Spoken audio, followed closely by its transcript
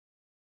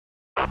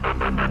What's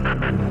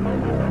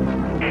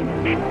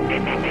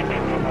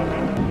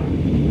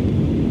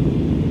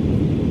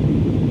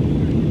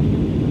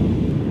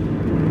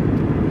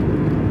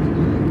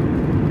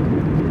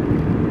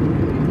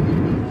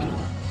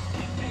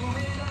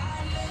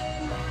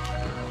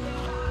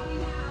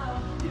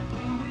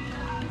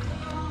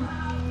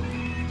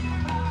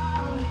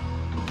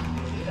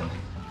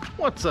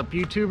up,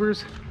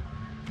 YouTubers?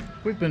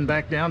 We've been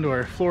back down to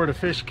our Florida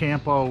fish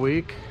camp all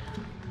week.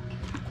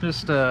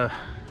 Just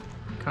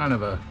kind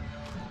of a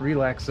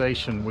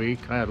relaxation week.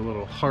 I had a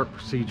little heart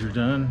procedure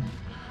done.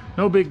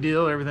 No big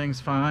deal, everything's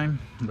fine,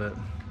 but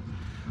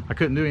I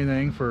couldn't do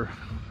anything for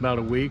about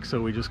a week, so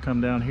we just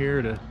come down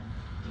here to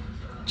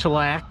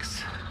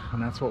chillax,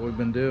 and that's what we've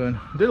been doing.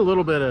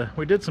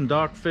 We did some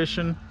dock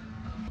fishing.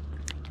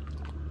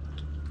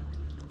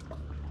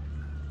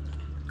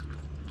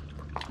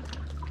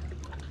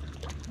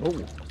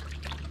 Oh,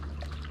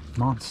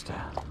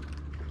 monster.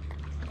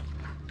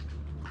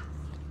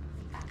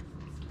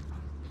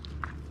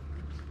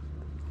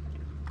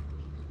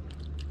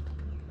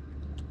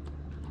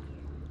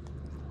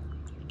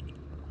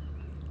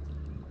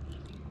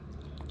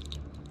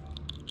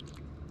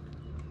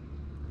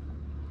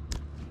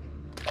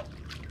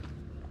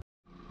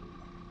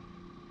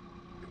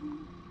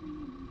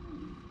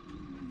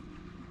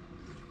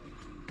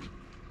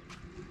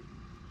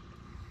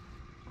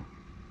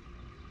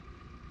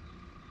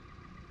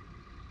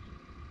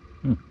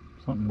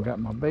 Something got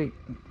my bait.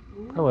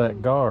 Probably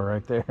that gar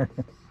right there.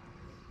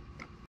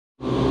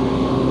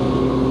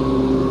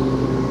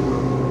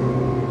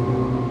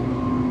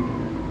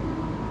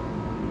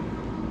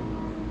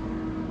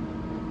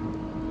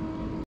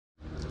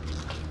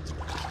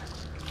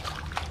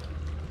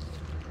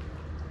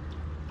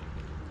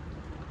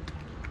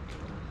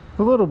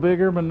 A little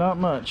bigger, but not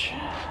much.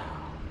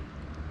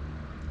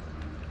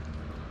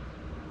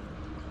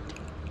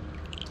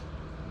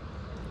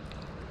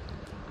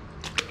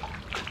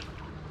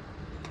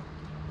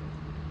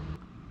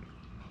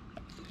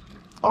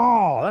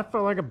 Oh, that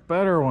felt like a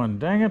better one.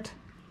 Dang it.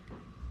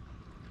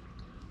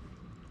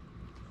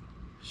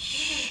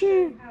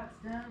 Shit.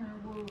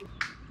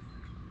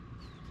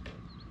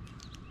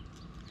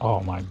 Oh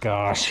my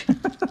gosh.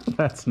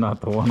 That's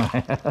not the one I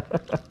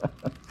had.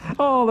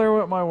 Oh, there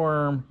went my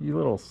worm, you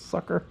little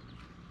sucker.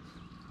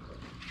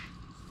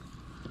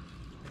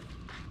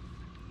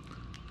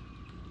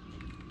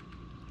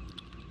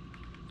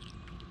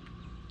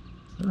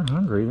 They're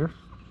hungry. They're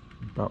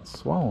about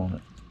swallowing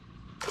it.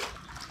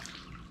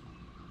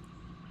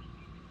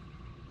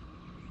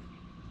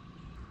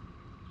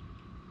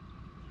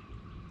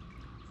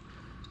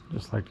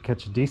 Just like to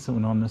catch a decent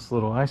one on this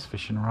little ice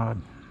fishing rod.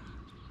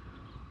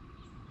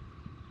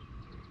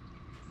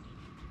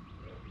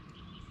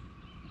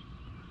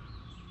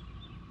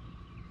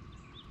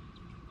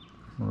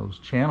 One of those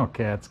channel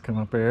cats come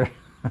up there.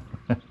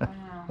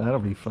 That'll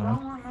be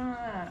fun.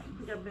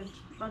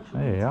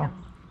 Hey, I'll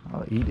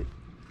eat it.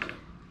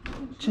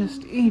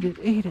 Just eat it,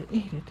 eat it,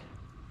 eat it.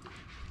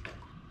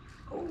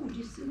 Oh, did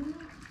you see that?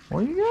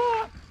 What you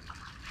got?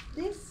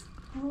 This?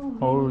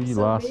 Oh, you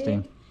so lost big.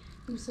 him.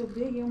 He was so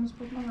big, he almost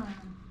broke my arm.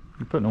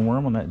 You putting a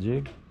worm on that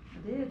jig? I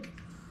did.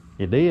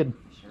 You did? I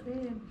sure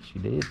did. She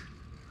did.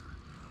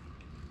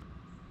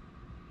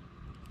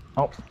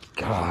 Oh,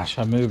 gosh,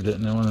 I moved it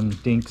and then one of them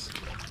dinks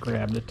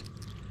grabbed it.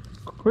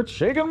 Quit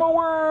shaking my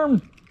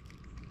worm!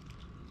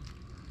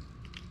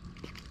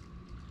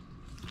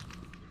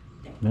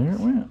 There it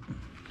went.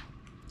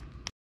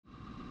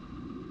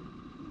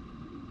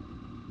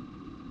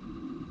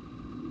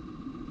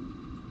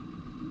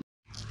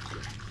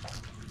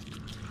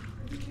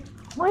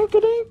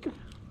 Rink-a-dink!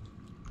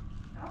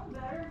 Oh,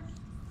 better.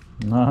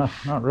 Nah,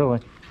 not really.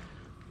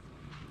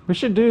 We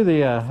should do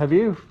the, have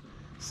you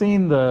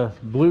seen the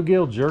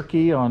bluegill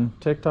jerky on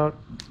TikTok?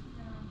 No.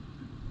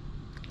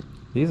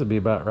 These would be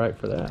about right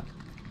for that.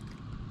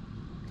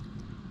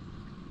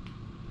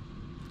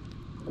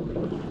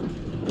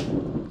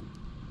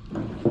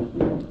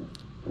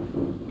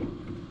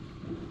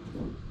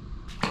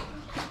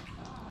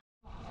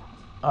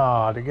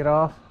 Ah, to get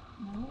off?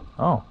 No.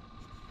 Oh.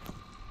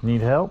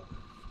 Need help?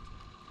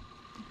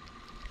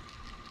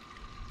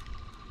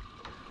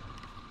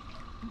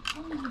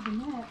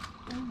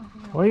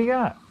 What do you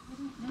got?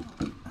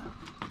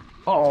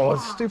 Oh,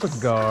 it's stupid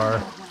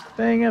gar.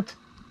 Dang it.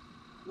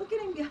 Look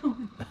at him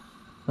going.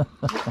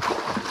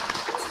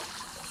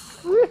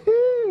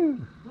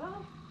 Woohoo!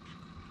 Well,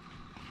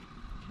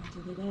 catch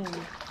of the day.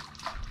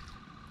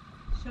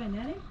 Should I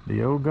net him?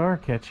 The old gar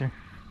catcher.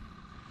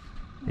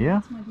 Yeah?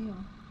 That's my deal.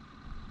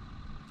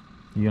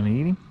 You gonna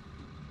eat him?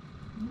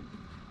 Nope.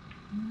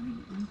 I'm not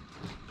eating him.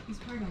 He's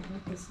probably gonna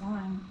break this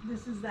line.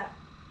 This is that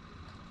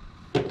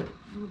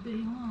little bitty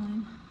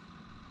line.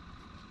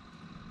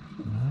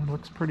 It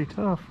looks pretty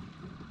tough.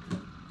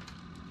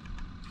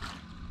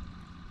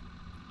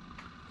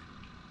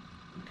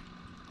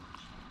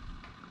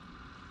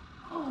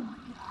 Oh my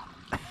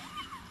god.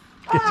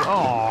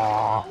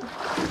 Aww.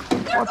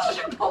 There goes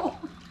your pole.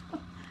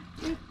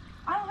 Dude,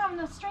 I don't have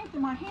enough strength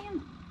in my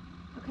hand.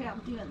 Okay, I'm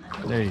doing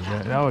that. There you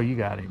go. Oh, you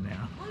got him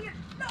now. Look at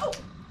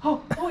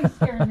Oh, he's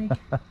scaring me.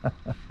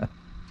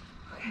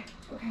 Okay,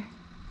 okay.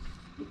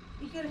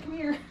 You gotta come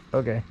here.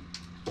 Okay.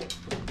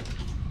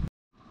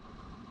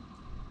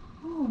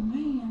 Oh,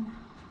 man.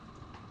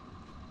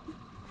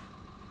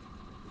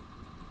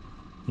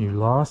 You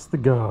lost the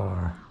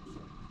gar.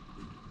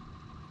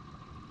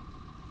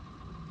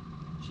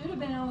 Should have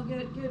been able to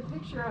get a good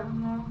picture of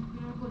him, though.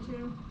 You able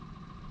to?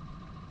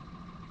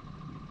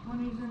 When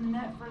he was in the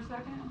net for a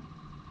second?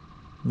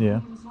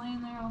 Yeah. He was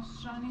laying there all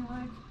shiny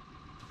like.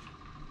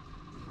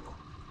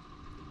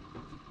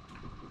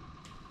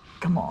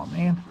 Come on,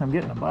 man. I'm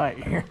getting a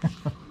bite here.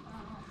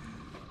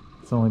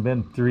 It's only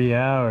been 3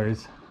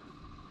 hours.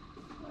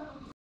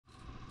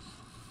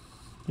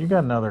 You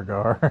got another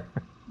gar.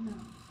 No.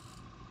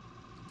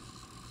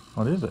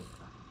 What is it?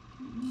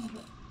 No,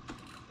 but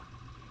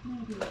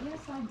maybe.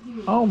 Yes, I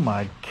do. Oh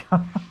my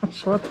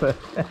gosh. What the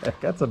heck?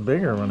 That's a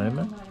bigger one, isn't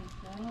it?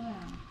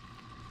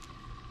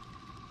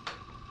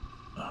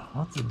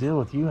 What's the deal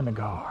with you and the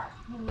gar?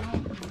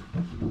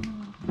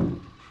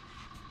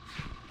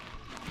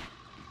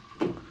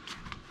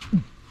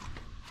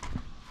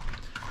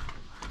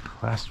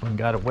 Last one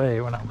got away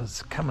when I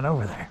was coming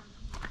over there.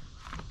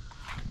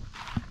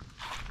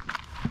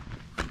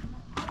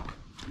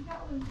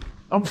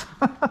 Oh,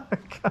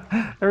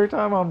 every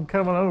time I'm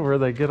coming over,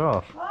 they get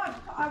off. Well,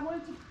 I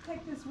wanted to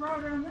take this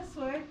rod around this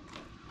way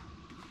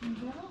and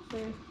get off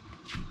there.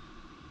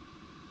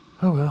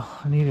 Oh well,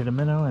 I needed a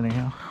minnow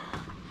anyhow.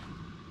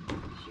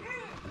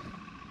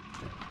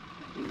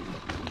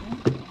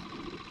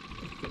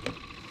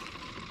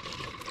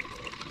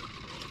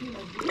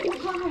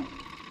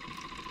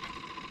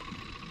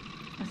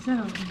 I said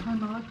I was going to turn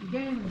my lucky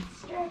game and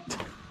stick.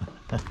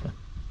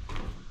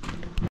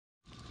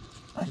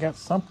 I got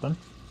something.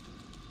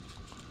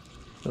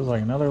 Feels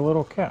like another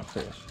little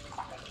catfish.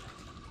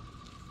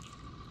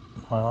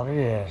 Well, it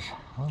is.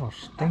 Little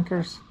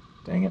stinkers.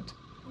 Dang it.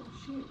 Oh,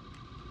 shit.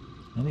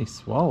 And he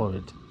swallowed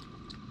it.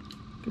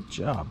 Good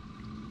job.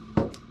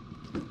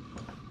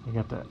 You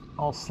got that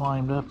all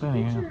slimed up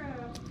anyhow. Put your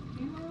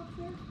camera up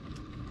there.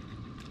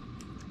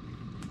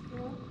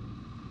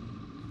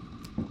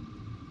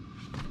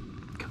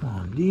 Come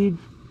on, dude.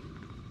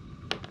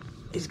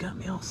 He's got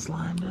me all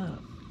slimed up.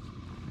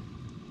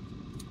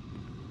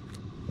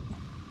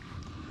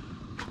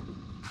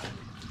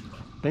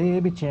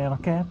 Baby channel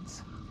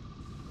cats.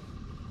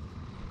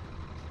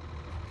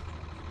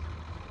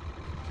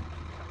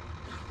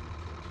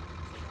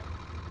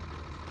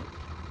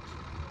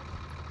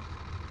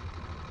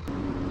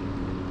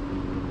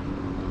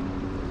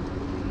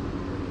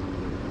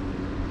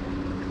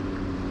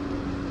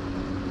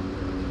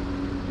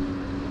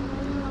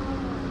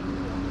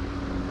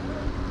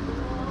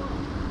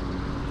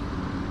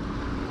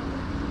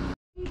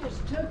 He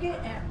just took it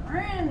and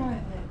ran with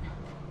it.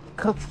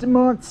 Caught the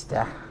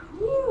monster.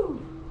 Woo!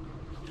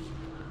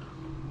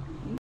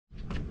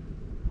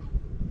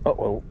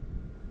 Uh-oh.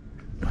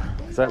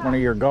 Is that one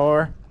of your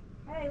gar?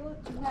 Hey, look,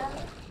 you have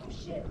it. Oh,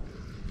 shit.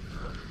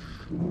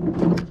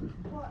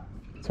 What?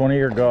 It's one of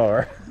your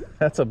gar.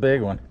 That's a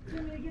big one. You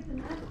want me to get the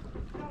net out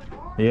of the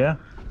car? Yeah?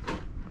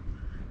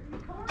 Are you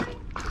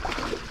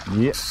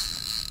coming? Yeah.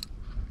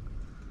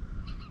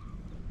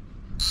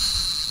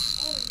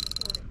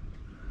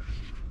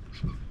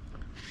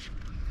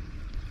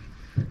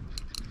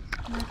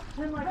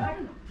 Pretend like I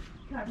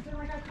pretend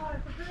like I caught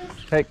it for Chris?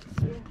 Hey,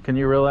 can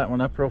you reel that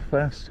one up real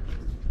fast?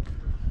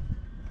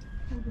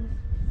 Hold this.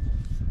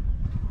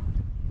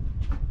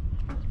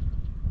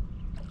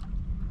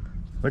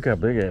 Look how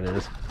big that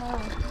is.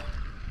 Oh.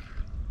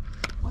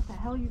 What the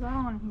hell you got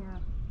on here?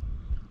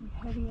 You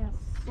heavy ass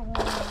shrimp.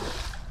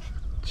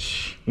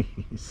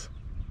 Jeez.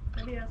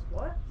 Heavy ass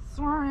what?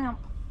 Shrimp.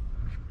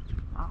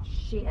 Oh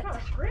shit. What kind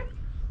of shrimp?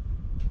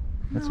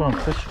 That's what I'm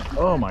fishing.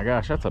 Oh my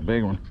gosh, that's a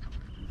big one.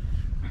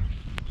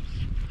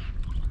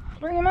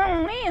 Bring him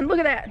on in. Look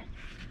at that.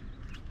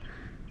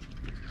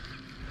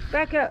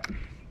 Back up.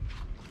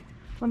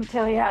 Let me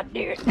tell you how to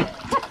do it.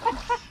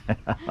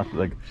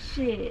 Like,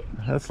 Shit.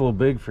 that's a little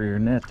big for your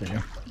net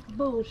there.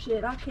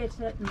 Bullshit. I'll catch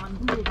that in my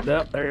boot.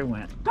 Yep, there he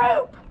went.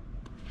 Poop!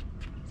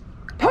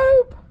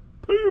 Poop!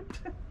 Pooped.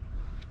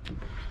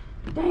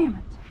 Damn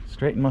it.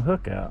 Straighten my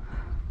hook out.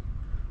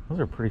 Those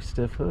are pretty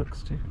stiff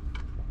hooks, too.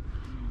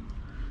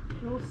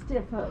 Little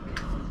stiff hook.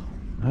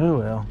 Oh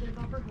well. Stiff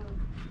upper hook.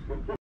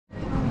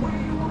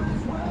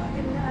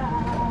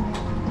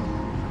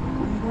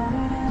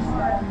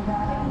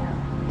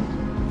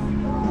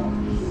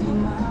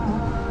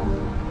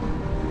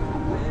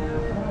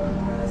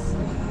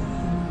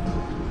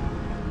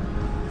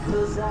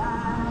 Cause I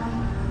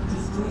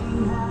just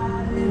ain't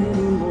hiding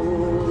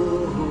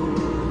anymore.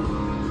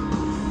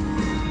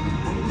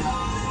 I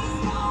know it's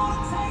gonna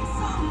take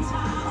some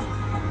time.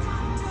 I've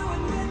got to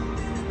admit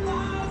that the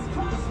thoughts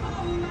cross my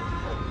mind.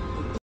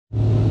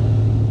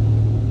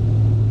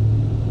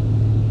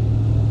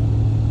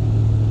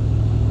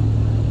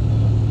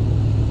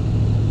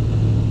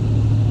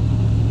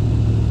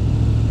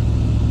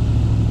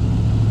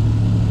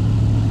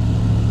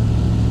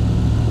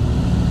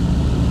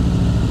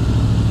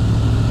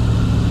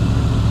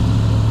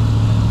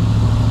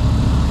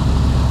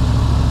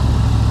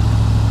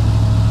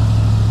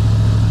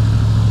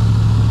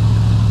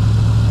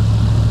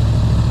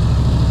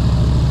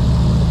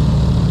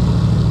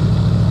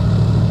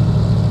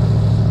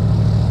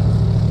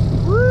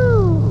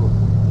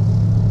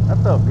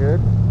 felt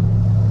good.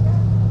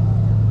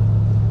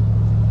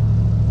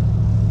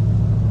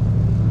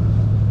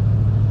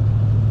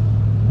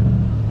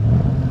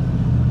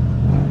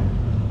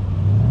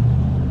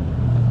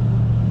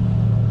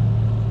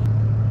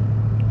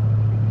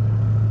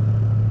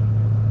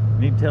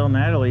 Need to tell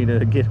Natalie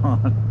to get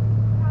on.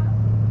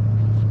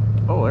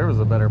 Oh, there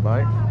was a better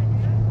bite.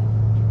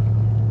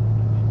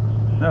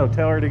 No,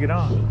 tell her to get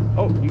on.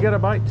 Oh, you got a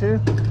bite too?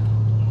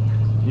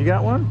 You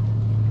got one?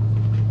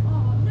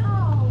 Oh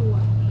no!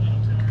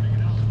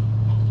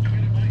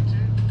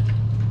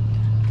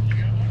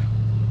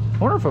 I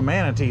wonder if a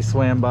manatee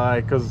swam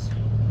by, because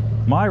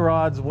my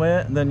rods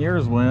went and then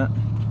yours went.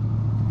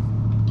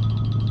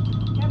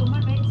 Yeah, but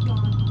my bait's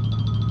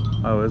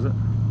gone. Oh, is it?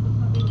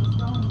 My bait was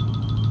gone.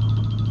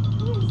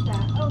 Who is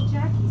that? Oh,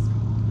 Jackie's.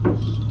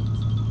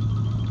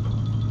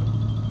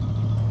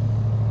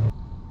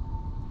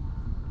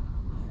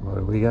 What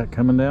do we got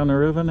coming down the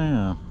river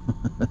now?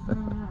 I don't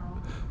know.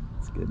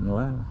 It's getting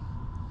loud.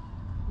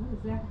 What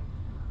is that?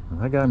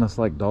 That guy must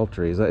like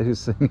Daltrey. Is that who's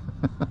singing?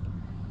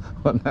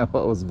 Wasn't that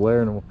what was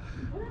blaring?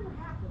 Whatever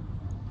happened?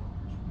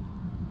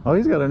 Oh,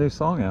 he's got a new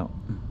song out.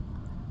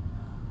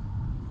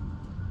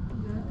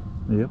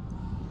 Good. Yep.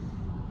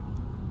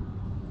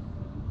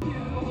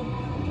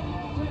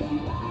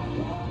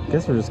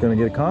 Guess we're just gonna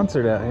get a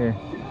concert out here.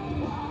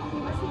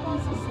 Why is he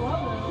going so slow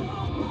though?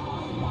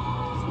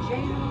 Just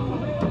jamming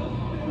on the rail.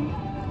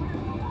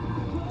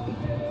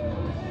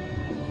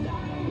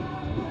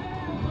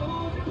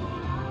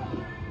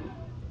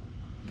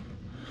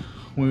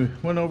 We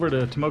went over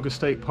to Tomoka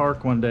State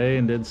Park one day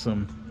and did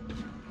a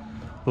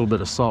little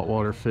bit of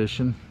saltwater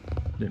fishing.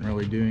 Didn't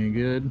really do any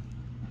good.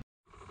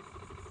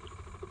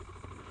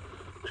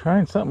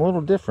 Trying something a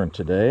little different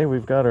today.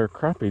 We've got our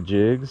crappie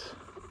jigs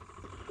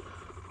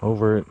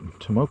over at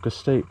Tomoka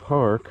State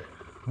Park.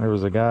 There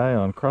was a guy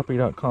on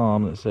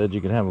crappie.com that said you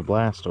could have a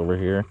blast over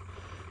here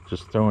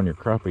just throwing your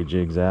crappie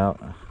jigs out,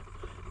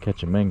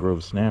 catching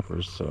mangrove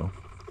snappers. So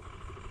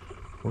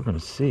we're gonna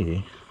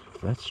see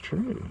if that's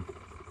true.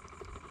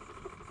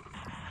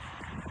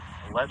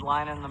 Lead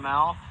line in the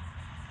mouth,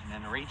 and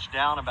then reach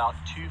down about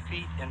 2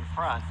 feet in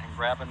front and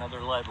grab another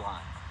lead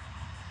line.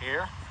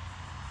 Here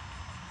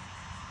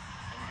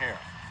and here.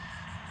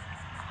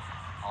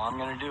 All I'm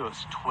going to do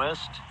is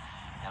twist,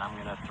 and I'm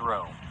going to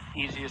throw.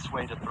 Easiest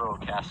way to throw a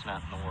cast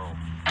net in the world.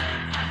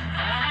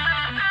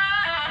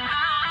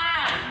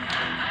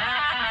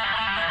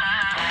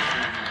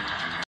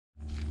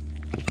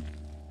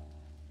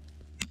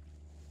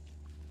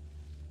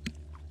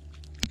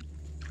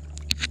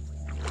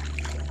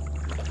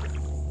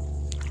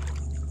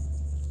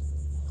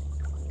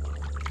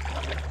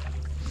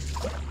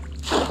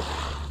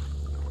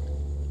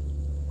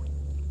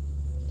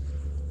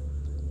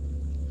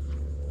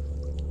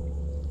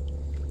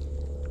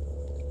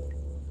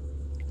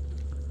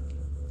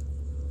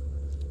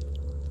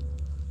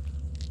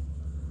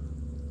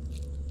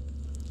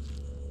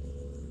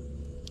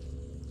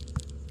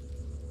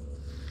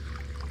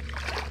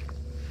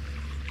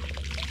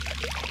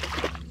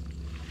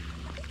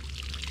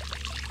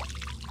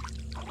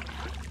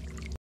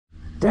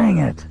 Dang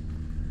it! It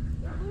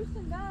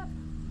loosened up.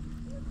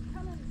 It was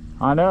coming.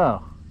 I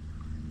know.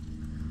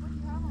 What do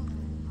you have on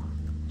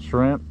there?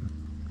 Shrimp.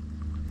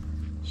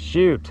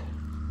 Shoot.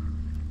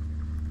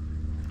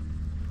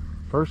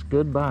 First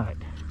good bite.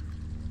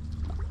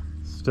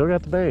 Still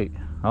got the bait.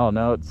 Oh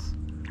no,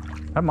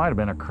 that might have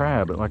been a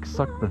crab. It like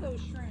sucked Where are the. those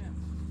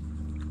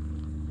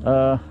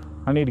shrimp?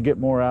 I need to get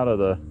more out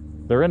of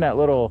they're in that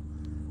little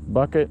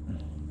bucket. Did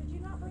you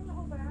not bring the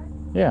whole bag?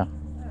 Yeah. Oh.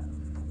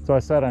 So I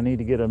said I need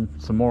to get them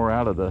some more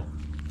out of the. I'm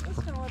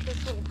just gonna let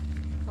this little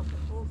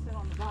sit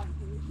on the bottom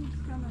because it keeps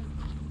coming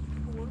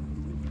forward.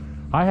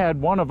 I had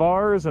one of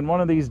ours and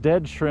one of these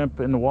dead shrimp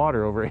in the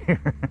water over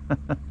here.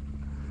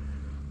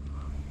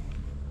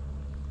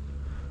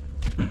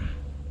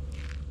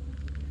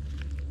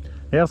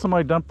 Yeah,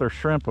 somebody dumped their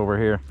shrimp over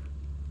here.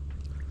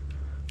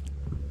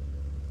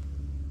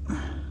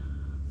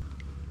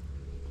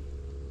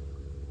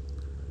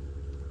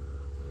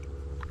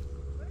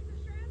 Where's the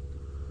shrimp?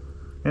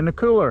 In the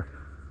cooler.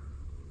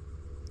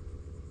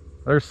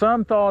 There's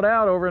some thawed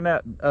out over in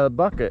that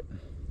bucket.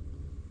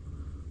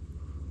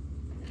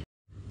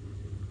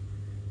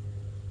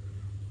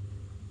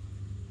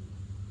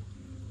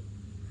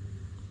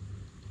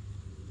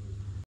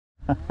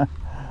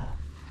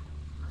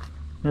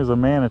 Here's a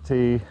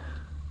manatee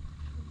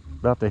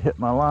about to hit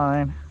my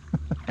line.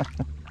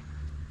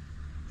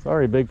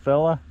 Sorry, big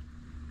fella.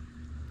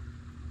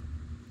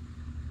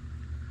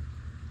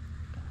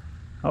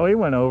 Oh, he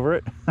went over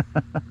it.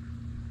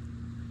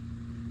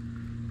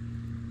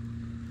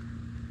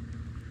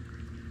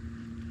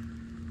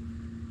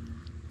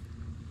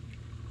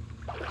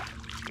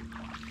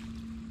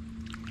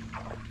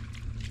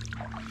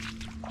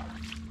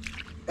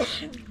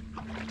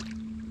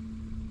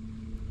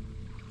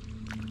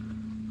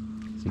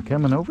 Is he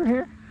coming over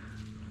here?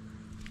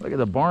 Look at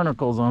the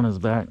barnacles on his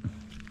back.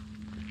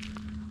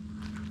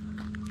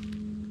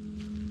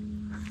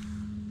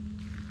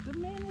 The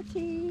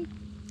manatee.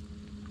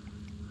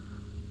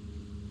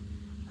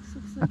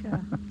 like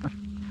a...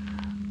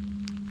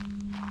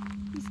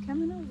 He's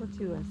coming over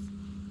to us.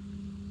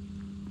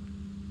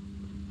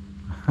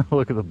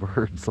 Look at the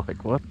birds,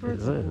 like, what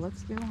Bird's is like, this?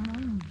 what's going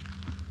on?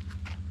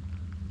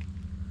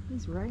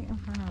 He's right in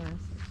front of us.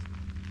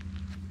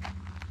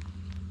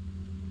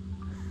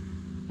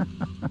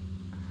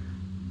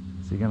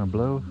 Is he gonna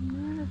blow?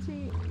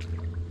 Manatee.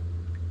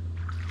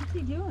 What's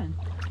he doing?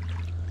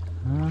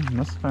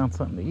 Must have found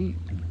something to eat.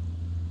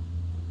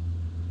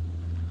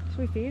 Should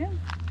we feed him?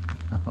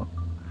 Oh,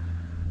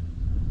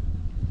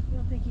 You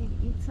don't think he'd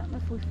eat something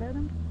if we fed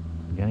him?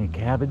 got any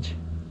cabbage?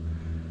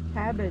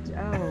 Cabbage,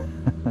 oh.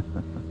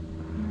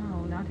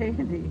 No, not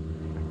Andy.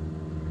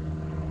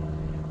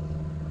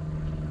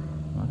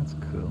 Well, that's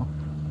cool.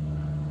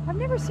 I've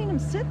never seen him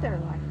sit there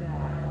like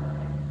that.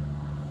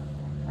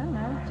 I don't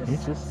know,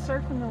 He's just just-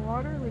 surfing the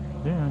water. Like,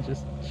 Yeah,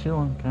 just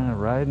chilling, kind of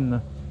riding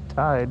the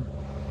tide.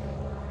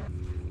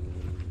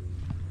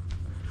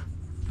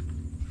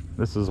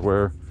 This is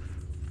where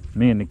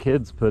me and the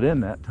kids put in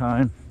that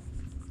time.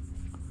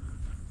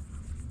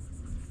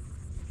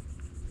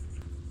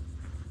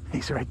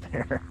 He's right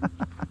there.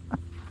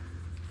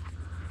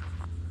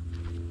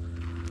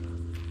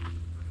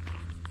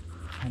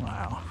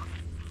 Wow.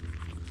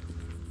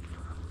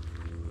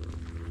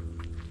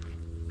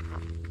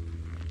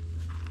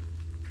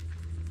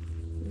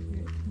 we're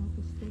here at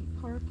Tampa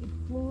State Park in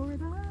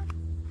Florida.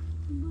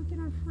 And look at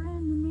our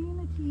friend, the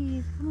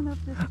manatees, coming up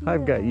this hill.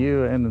 I've got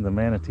you and the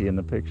manatee in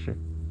the picture.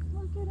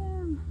 Look at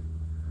him.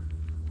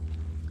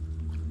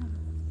 Oh,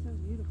 so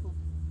beautiful.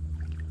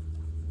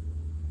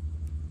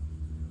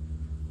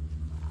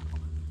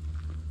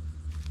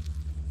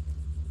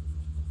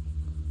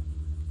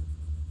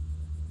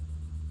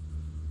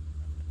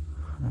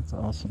 That's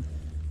awesome.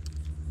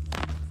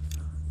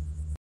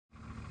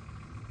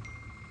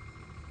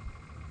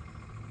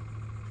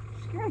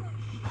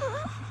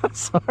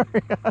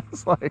 Sorry, I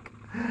was like,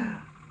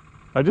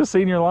 I just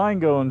seen your line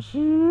going.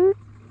 Shoot.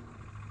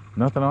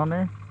 Nothing on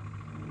there?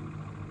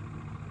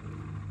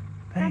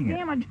 Dang God it.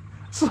 damn, I...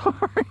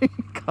 Sorry.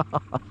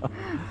 God.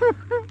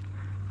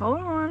 Hold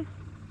on.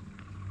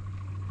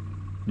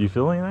 You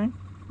feel anything?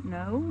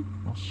 No.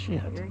 Well,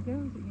 shit. There he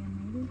goes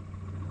again, maybe.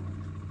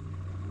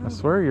 I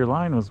swear your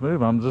line was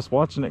moving. I'm just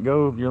watching it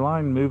go, your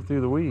line move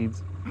through the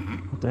weeds.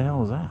 What the hell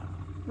was that?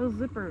 Those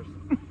zippers.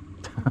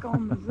 I call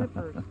them the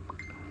zippers.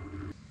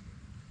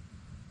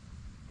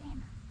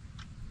 Damn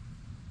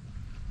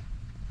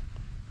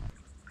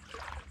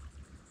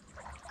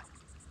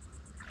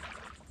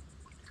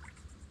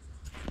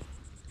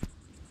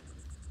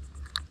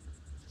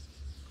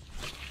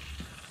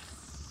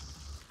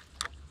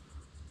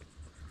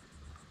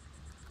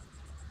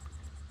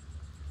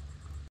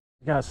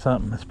Got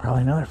something. It's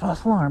probably another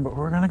false alarm, but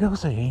we're gonna go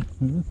see.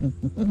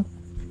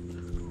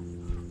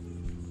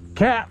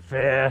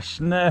 Catfish,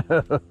 no.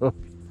 Oh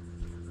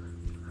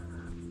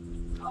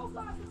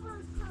God, the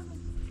bird's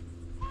coming.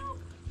 Help!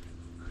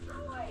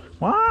 Boy!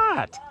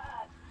 What?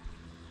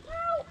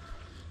 Help!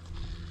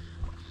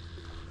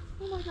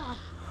 Oh my God.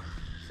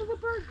 So the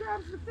bird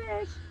grabs the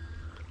fish.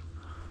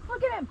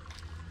 Look at him.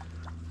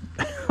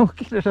 We'll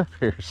get it up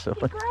here, silly.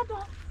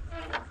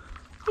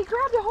 He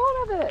grabbed a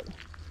hold of it.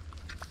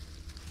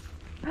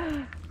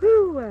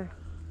 Ooh.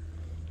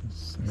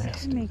 It's Excuse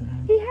nasty me.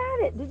 thing. He had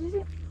it. Did you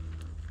see?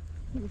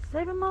 He was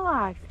saving my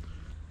life.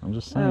 I'm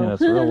just saying, Oh.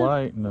 it's real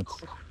light and it's...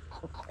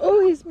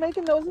 Oh, he's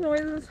making those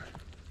noises.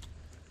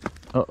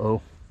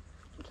 Uh-oh.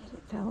 Get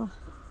it, fella.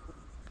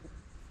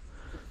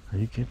 Are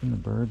you giving the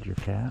bird your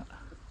cat?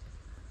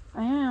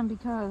 I am,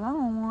 because I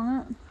don't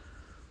want it.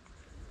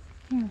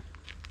 Here.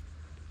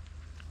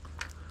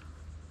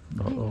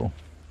 Uh-oh.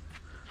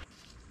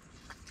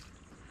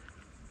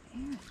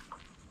 Here.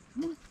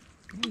 There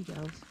he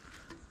goes.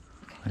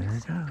 There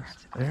it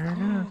goes. There it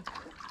goes.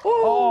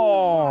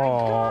 Oh, my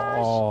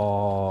gosh.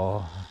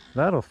 Oh,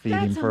 that'll feed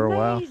him That's for a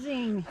while.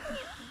 amazing.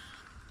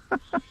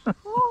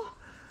 Oh,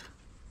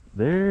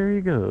 There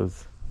he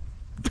goes.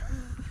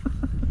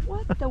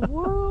 what the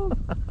world?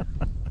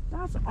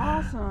 That's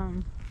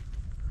awesome.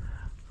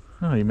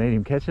 Oh, you made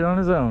him catch it on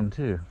his own,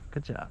 too.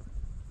 Good job.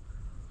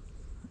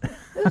 It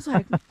was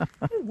like,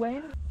 he's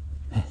weighing.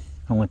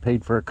 Only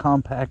paid for a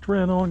compact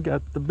rental and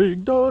got the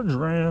big Dodge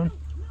Ram.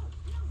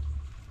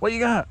 What you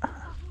got?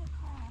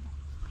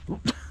 Look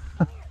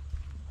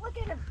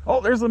at him. Oh,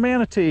 there's the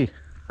manatee.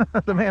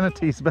 The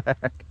manatee's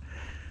back.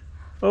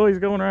 Oh, he's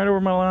going right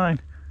over my line.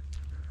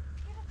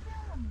 Get him,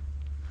 film.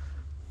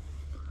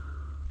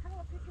 How do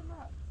I pick him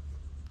up?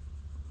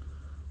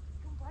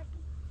 Come right.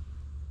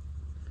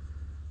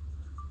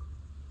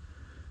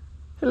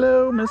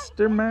 Hello,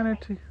 Mr.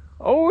 Manatee.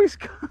 Oh, he's...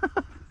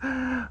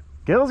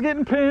 Gil's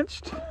getting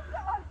pinched.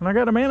 And I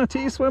got a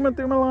manatee swimming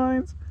through my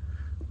lines.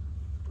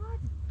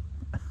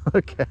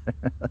 Okay.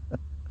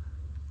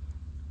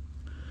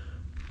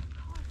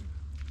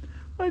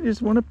 I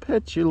just want to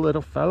pet you,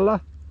 little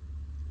fella.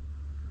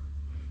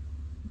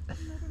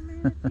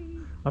 Another manatee.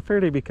 I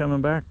figured he'd be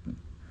coming back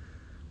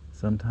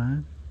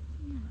sometime.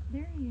 Yeah,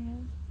 there he is.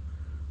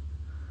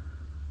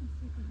 Let's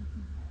see if we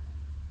can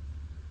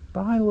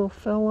Bye, little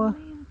fella.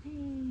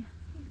 Manatee.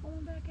 He's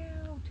going back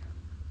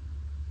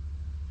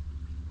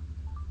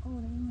Oh,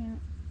 there you went.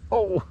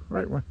 Oh,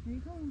 right where There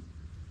you go.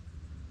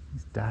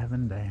 he's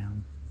diving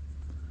down.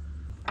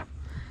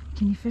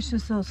 Can you fish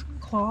with those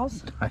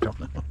claws? I don't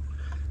know.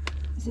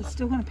 Is it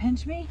still gonna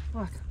pinch me?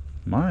 Look.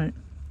 Might.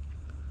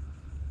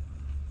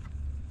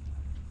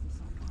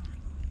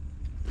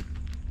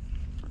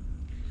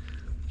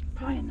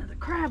 Probably another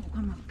crab will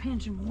come up and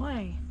pinch him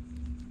away.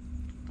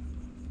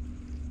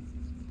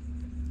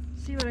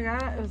 See what I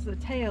got? It was the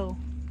tail.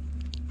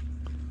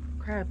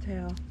 Crab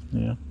tail.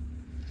 Yeah,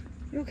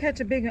 You'll catch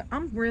a big one.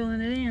 I'm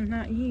reeling it in,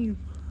 not you.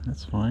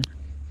 that's fine.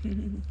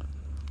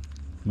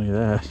 Look at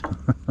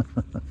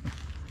that.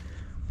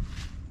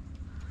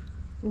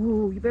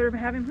 Ooh, you better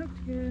have him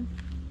hooked good.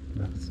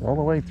 That's all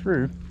the way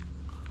through.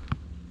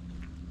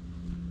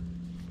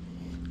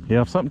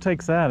 Yeah, if something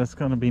takes that, it's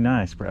going to be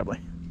nice, probably.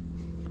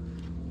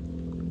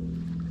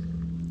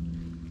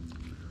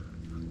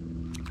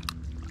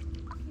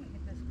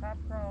 Get this crab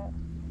crawl.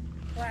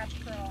 Flat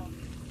crawl.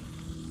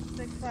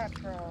 Big flat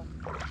crawl.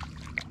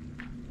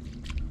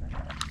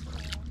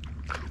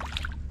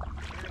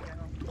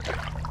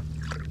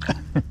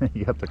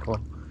 You got the claw.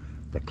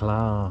 The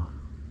claw.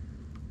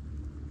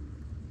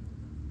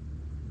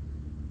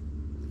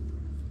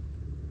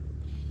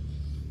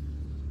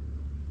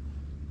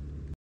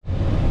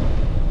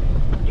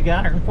 You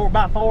got her in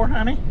 4x4,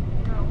 honey?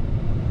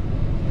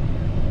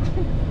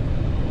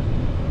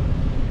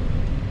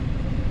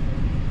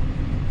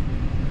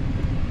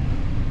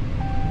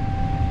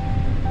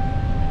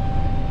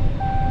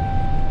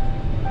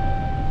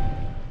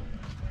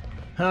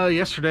 No.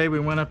 Yesterday we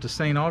went up to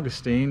St.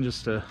 Augustine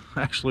just to,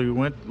 actually we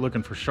went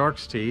looking for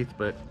shark's teeth,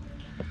 but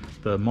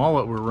the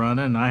mullet were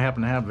running and I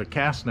happened to have the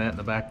cast net in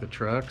the back of the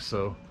truck,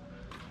 so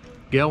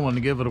Gail wanted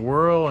to give it a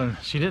whirl and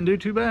she didn't do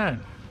too bad.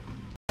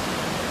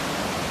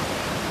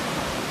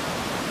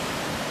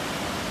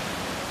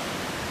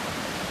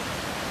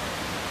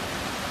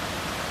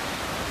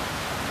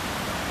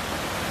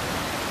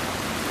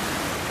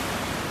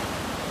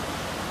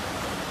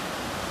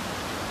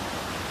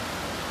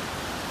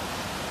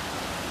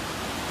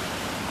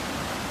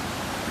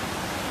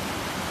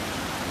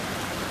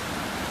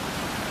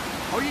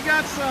 Oh, you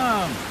got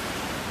some.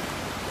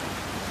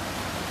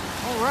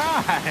 All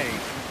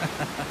right.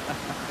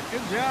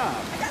 Good job.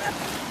 I got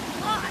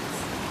lots.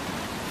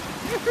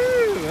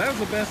 Woohoo! That was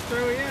the best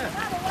throw yet.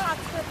 Not a lot,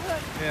 but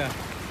look. Yeah,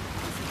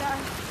 This guy.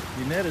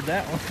 you netted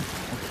that one.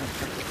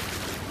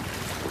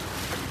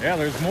 Yeah,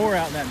 there's more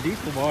out in that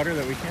deeper water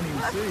that we can't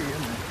even see,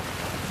 isn't there?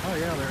 Oh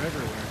yeah, they're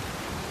everywhere.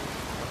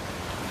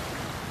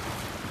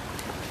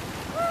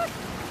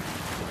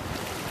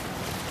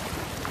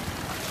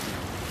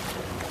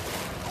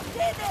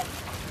 Did it.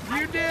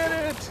 You did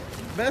it!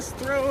 Best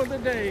throw of the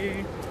day.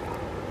 I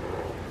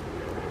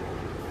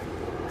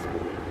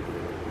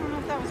don't know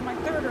if that was my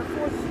third or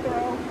fourth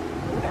throw.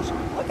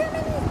 Look how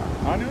many.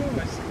 I know,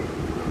 I see.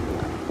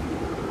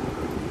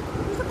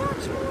 There's a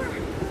bunch more.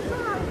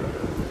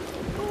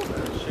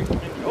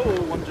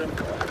 Oh, one jump.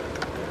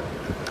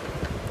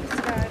 This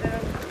guy though.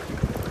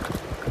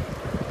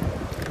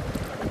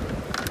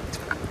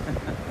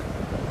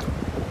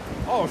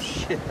 Oh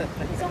shit.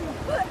 He's on the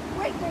foot.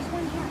 Wait, there's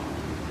one here.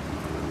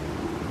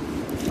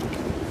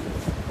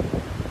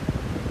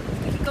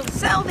 We could go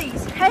sell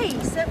these. Hey,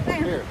 sit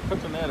down. Here,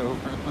 put the net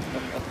over.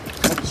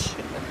 Oh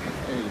shit.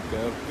 There you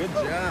go. Good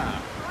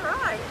job. All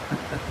right.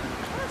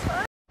 That's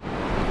fine.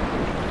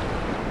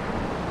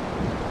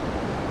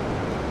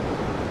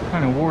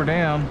 Kind of wore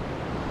down.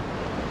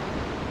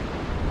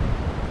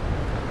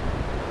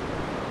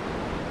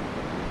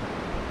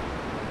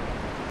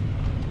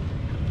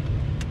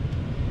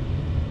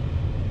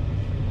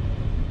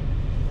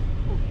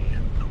 Oh yeah,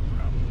 no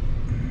problem.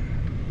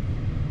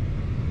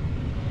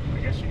 I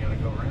guess you gotta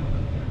go around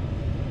it.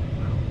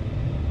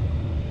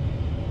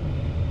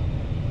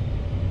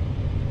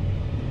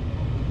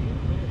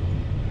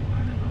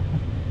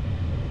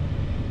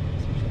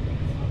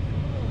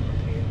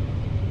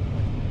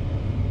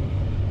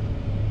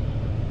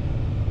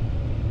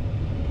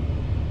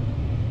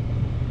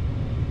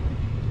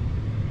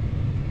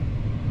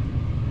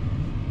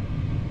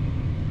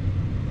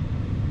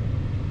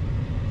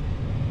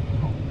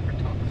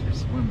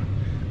 Swimming.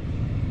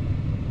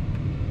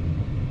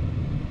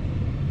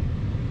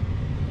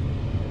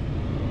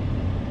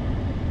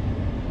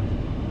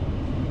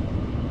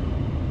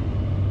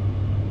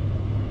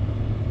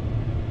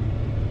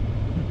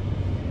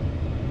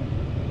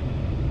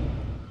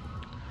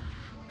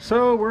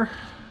 So we're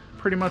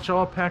pretty much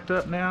all packed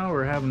up now.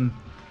 We're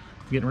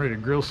getting ready to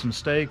grill some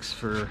steaks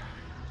for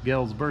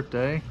Gail's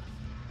birthday,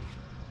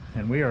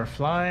 and we are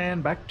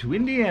flying back to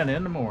Indiana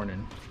in the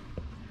morning.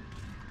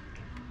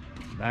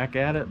 Back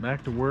at it,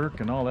 back to work,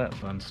 and all that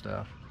fun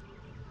stuff.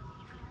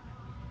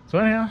 So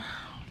anyhow,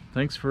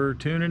 thanks for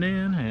tuning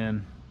in,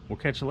 and we'll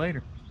catch you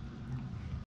later.